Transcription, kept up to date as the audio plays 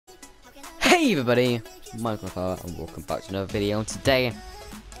Hey everybody, Michael McFarlane and welcome back to another video. And today,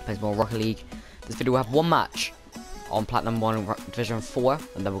 playing more Rocket League. This video will have one match on Platinum 1 Division 4,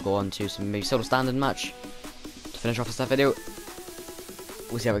 and then we'll go on to some maybe solo standard match to finish off this video.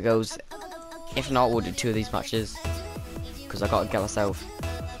 We'll see how it goes. If not, we'll do 2 of these matches, because I gotta get myself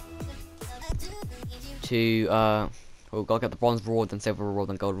to, we've gotta get the bronze reward, then silver reward,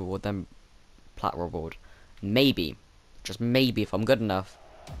 then gold reward, then plat reward. Maybe, just maybe, if I'm good enough,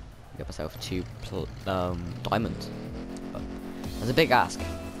 get myself to diamond. But that's a big ask.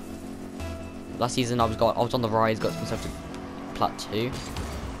 Last season I was on the rise, got myself to plat 2,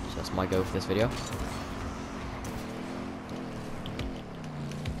 so that's my goal for this video.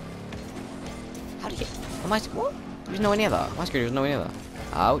 How do you? Am I? What? There's nowhere near that. My screen was nowhere near that.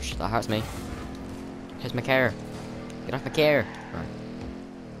 Ouch! That hurts me. Here's my care. Get off my care. Right.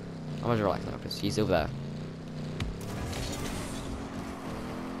 I'm gonna relax now because he's over there.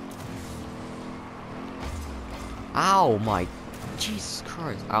 Ow my, Jesus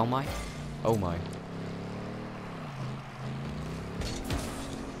Christ! Ow my, oh my.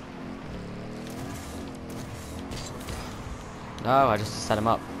 No, I just set him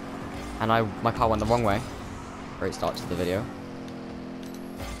up, and my car went the wrong way. Great start to the video.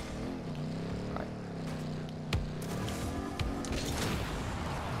 Right.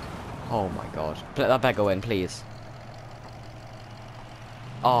 Oh my God! Let that bet go in, please.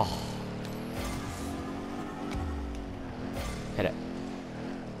 Oh. Hit it.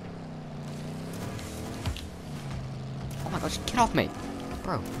 Oh my gosh, get off me!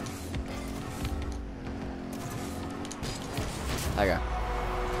 Bro. There you go.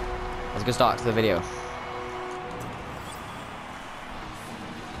 That's a good start to the video.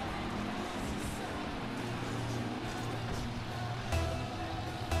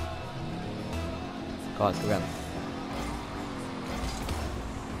 Go on, let's go again.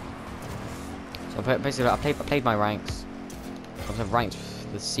 So basically, I played my ranks. I've ranked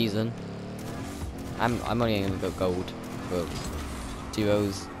this season. I'm only gonna go gold for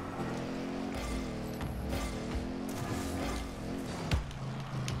duos.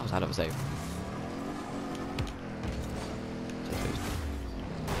 I was out of a save.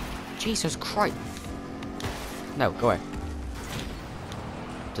 Jesus Christ! No, go away.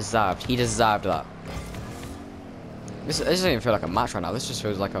 Deserved. He deserved that. This doesn't even feel like a match right now. This just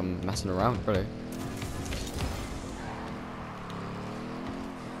feels like I'm messing around, really.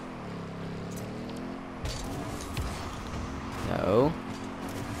 No.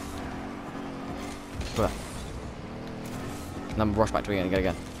 But and then rush back to it and get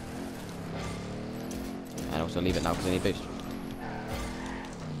again. And also leave it now because I need boost.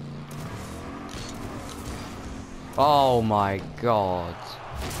 Oh my God.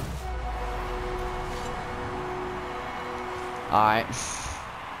 Alright.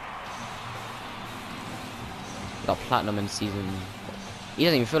 Got platinum in season. He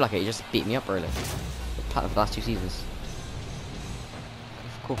doesn't even feel like it, he just beat me up really. Platinum for the last 2 seasons.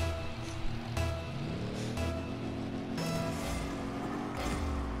 Cool.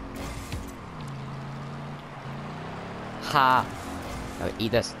 Ha! Now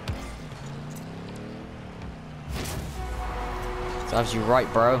eat this. Serves you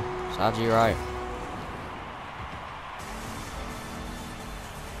right, bro. Serves you right.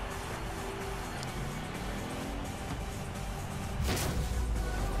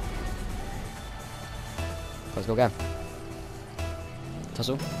 Let's go again.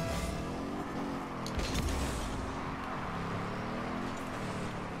 Tussle.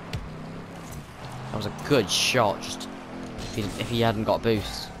 That was a good shot. Just if he hadn't got a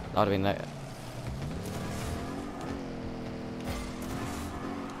boost, that would have been like.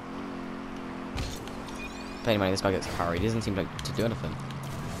 Plenty of money. This guy gets carried. He doesn't seem like to do anything.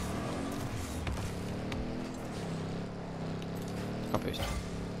 Got boost.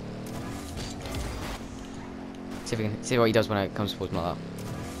 See what he does when it comes towards me like that.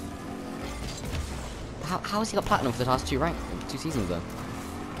 How has he got platinum for the last 2 seasons then?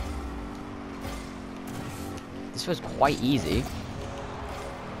 This was quite easy.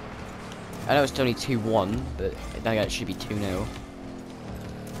 I know it's only 2-1, but then again it should be 2-0. Nah,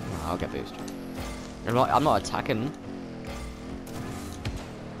 I'll get boost. I'm not attacking.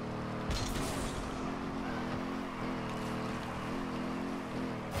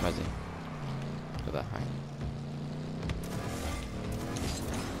 Where is he? Over there, right?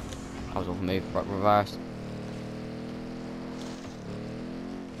 That was awful move. Right, reverse.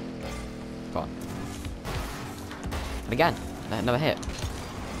 Go on. And again, another hit.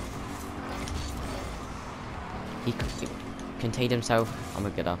 He contained himself. I'm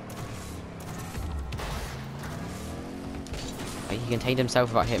gonna get up. He contained himself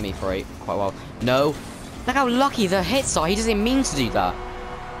without hitting me for quite a while. No! Look how lucky the hits are! He doesn't mean to do that!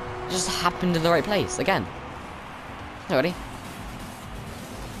 It just happened in the right place, again. No, ready?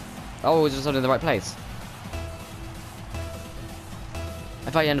 Oh, it's just in the right place.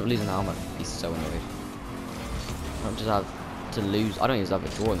 If I end up losing now, I'm gonna be so annoyed. I don't just have to lose. I don't even have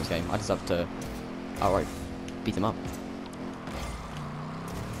a draw in this game. I just have to outright beat them up.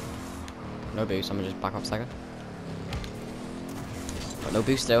 No boost. I'm gonna just back off a second. But no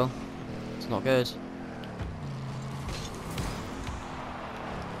boost still. It's not good.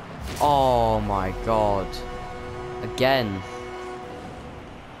 Oh my god. Again.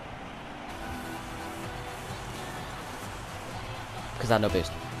 Because I had no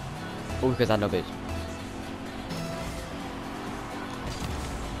boost. Oh, because I had no boost.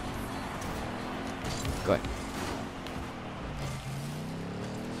 Go ahead.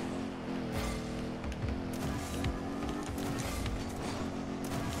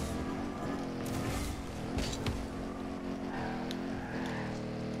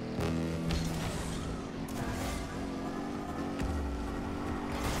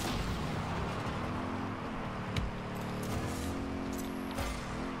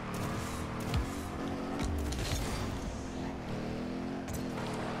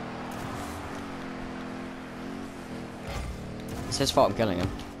 It's his fault I'm killing him.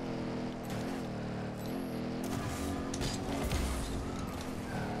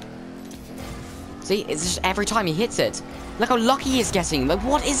 See, it's just every time he hits it. Look how lucky he is getting. Like,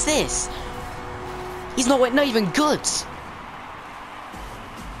 what is this? He's not even good.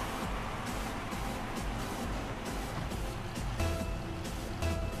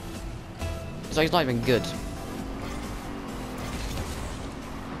 So he's not even good.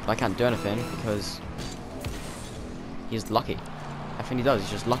 But I can't do anything because he's lucky. Everything he does is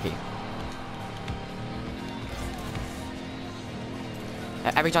just lucky.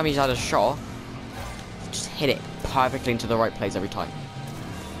 Every time he's had a shot, just hit it perfectly into the right place every time.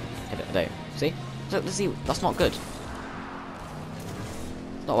 Hit it there. See? So, see, that's not good.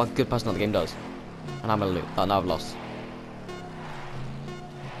 It's not what a good person at the game does. And I'm gonna lose. Oh, now I've lost.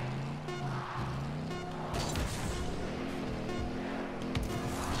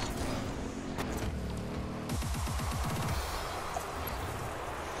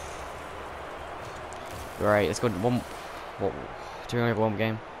 Right, let's go to one. What? Do we only have one more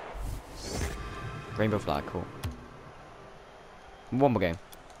game? Rainbow flag, cool. One more game.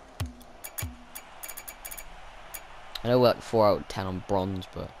 I know we're like 4 out of 10 on bronze,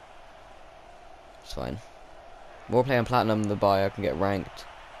 but it's fine. The more I play on platinum, the better I can get ranked.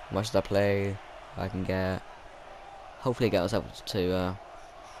 The much as I play, I can get. Hopefully, get myself to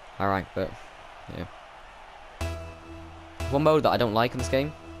high rank. But yeah. One mode that I don't like in this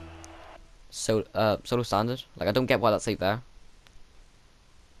game. Solo standard. Like, I don't get why that's safe there.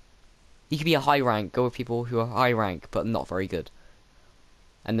 You could be a high rank, go with people who are high rank but not very good,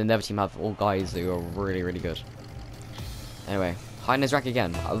 and then the other team have all guys who are really, really good. Anyway, high nose rank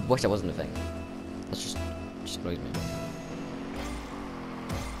again. I wish that wasn't a thing. That's just annoys me.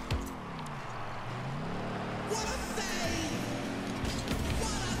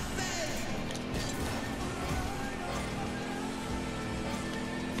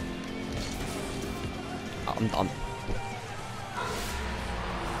 I'm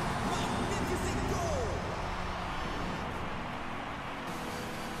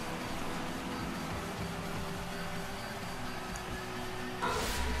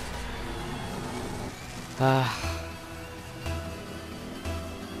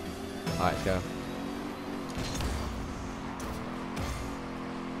Alright, let's go.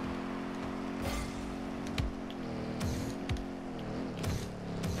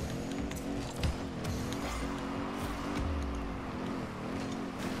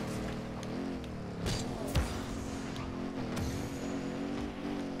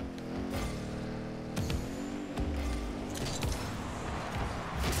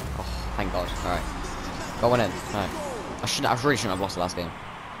 Oh, thank God. Alright. Got one in. No. I really shouldn't have lost the last game.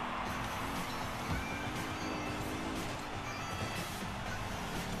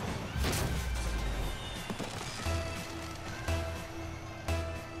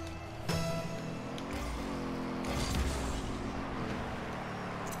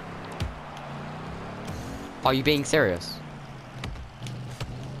 Are you being serious?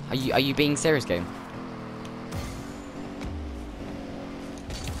 Are you being serious, game?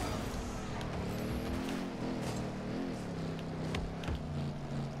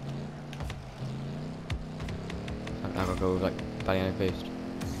 I gotta go with, like, barely boost.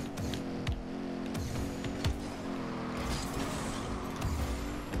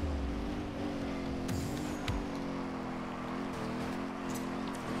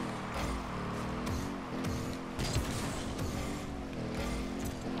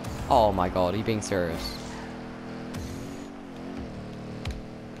 Oh my god, are you being serious?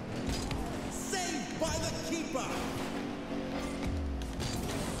 Saved by the keeper.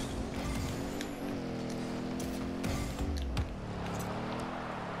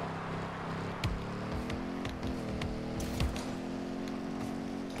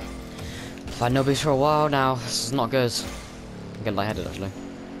 I've had no beats for a while now. This is not good. I'm getting lightheaded actually.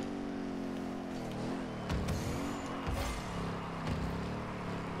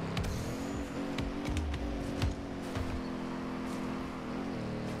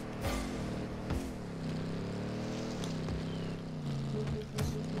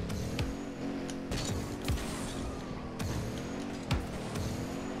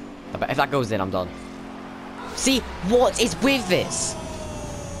 I bet if that goes in, I'm done. See, what is with this?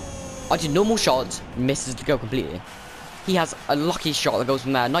 I do normal shots, misses to go completely. He has a lucky shot that goes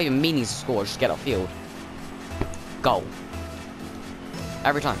from there, not even meaning to score, just get upfield. Goal.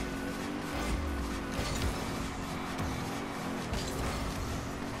 Every time.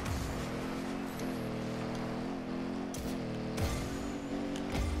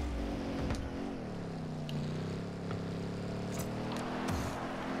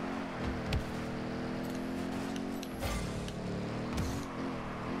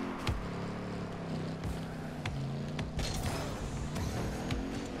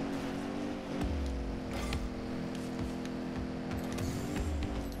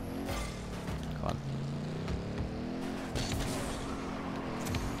 Come on.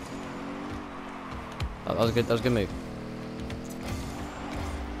 That was a good. That was a good move.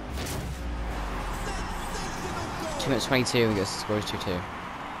 2 minutes 22. We get the score is 2-2.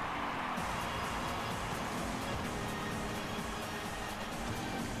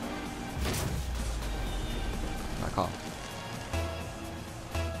 I can't.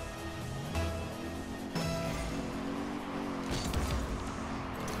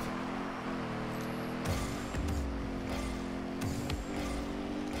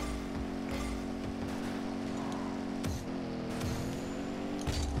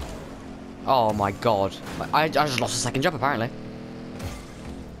 Oh my god. I just lost a second jump apparently.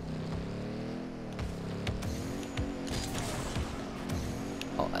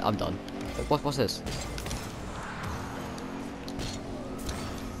 Oh, I'm done. What's this?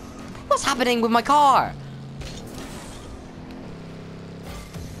 What's happening with my car?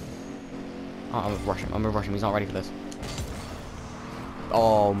 Oh, I'm gonna rush him. I'm gonna rush him. He's not ready for this.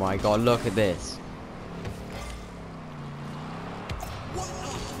 Oh my god, look at this.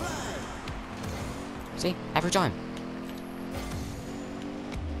 See? Every time.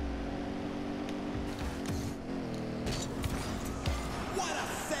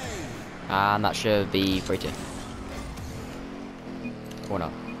 And that should be 3-2. Or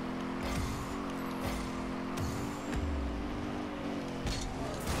not.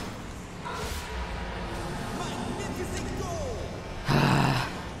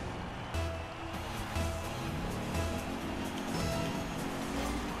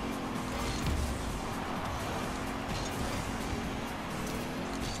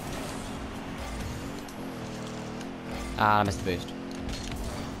 I missed the boost.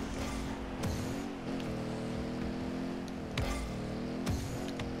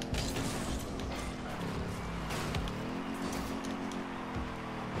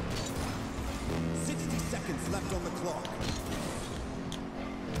 Left on the clock.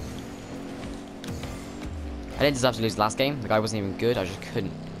 I didn't deserve to lose the last game. The guy wasn't even good. I just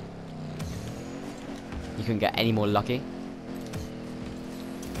couldn't. You couldn't get any more lucky.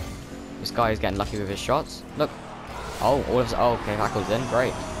 This guy is getting lucky with his shots. Look. Oh, all of oh, okay, that goes in.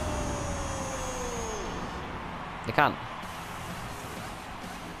 Great. You can't.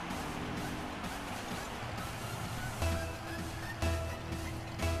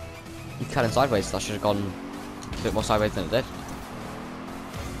 He cut him sideways. So that should have gone a bit more sideways than it did.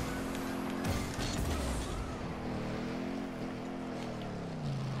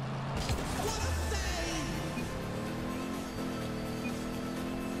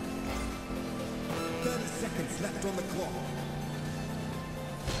 Seconds left on the clock.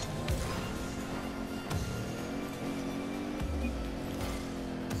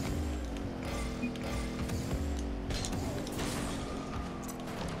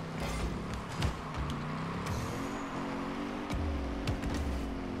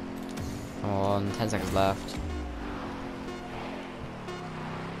 Come on, 10 seconds left.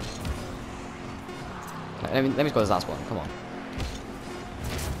 Okay, let me score this last one. Come on.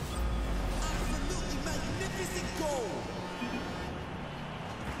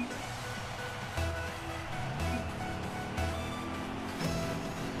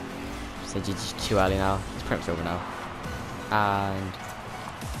 Said GG too early now. It's pretty much over now. And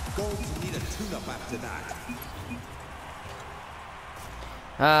Going to need a tune-up after that.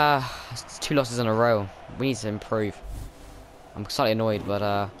 It's 2 losses in a row. We need to improve. I'm slightly annoyed, but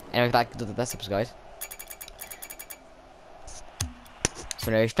anyway, that's episode, guys.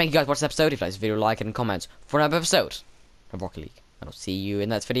 So anyway, thank you guys for watching this episode. If you like this video, like and comment for another episode of Rocket League. And I'll see you in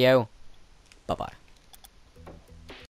the next video. Bye bye.